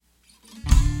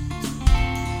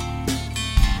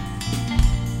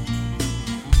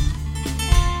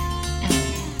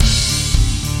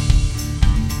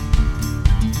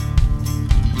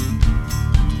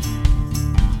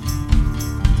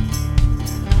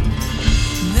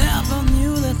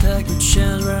that I could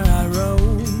change where I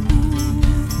roam.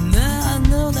 Now I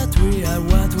know that we are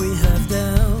what we have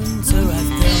done, so I've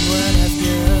done what I've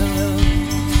done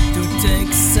to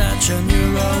take such a new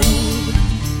road.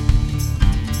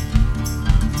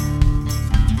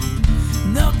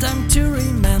 No time to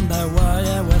remember why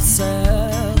I was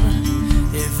sad,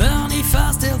 even if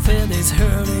I still feel this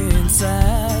hurting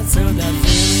inside. So that's the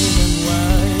reason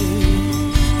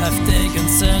why I've taken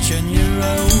such a new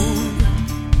road.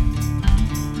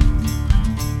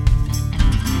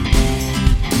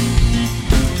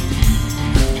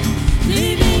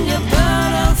 Leaving a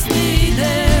part of me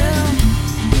there,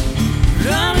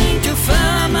 running to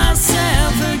find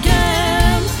myself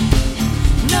again.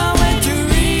 No way to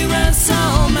erase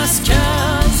all my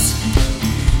scars,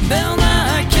 but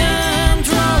now I can't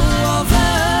roll over.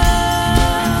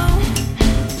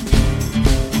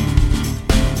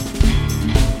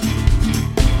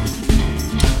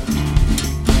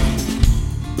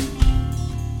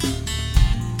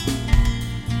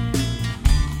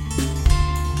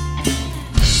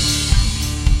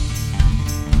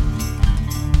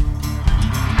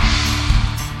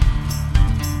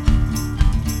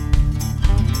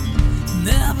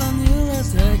 Never knew that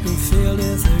I could feel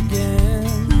this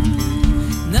again.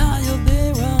 Now you'll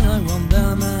be when I want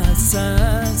by my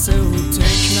side, so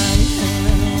take my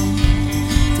hand,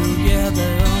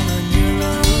 together on a new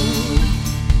road.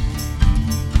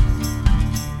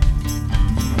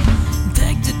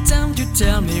 Take the time to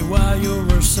tell me why you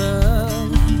were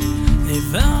sad,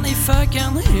 even if I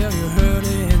can hear you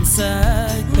hurting inside.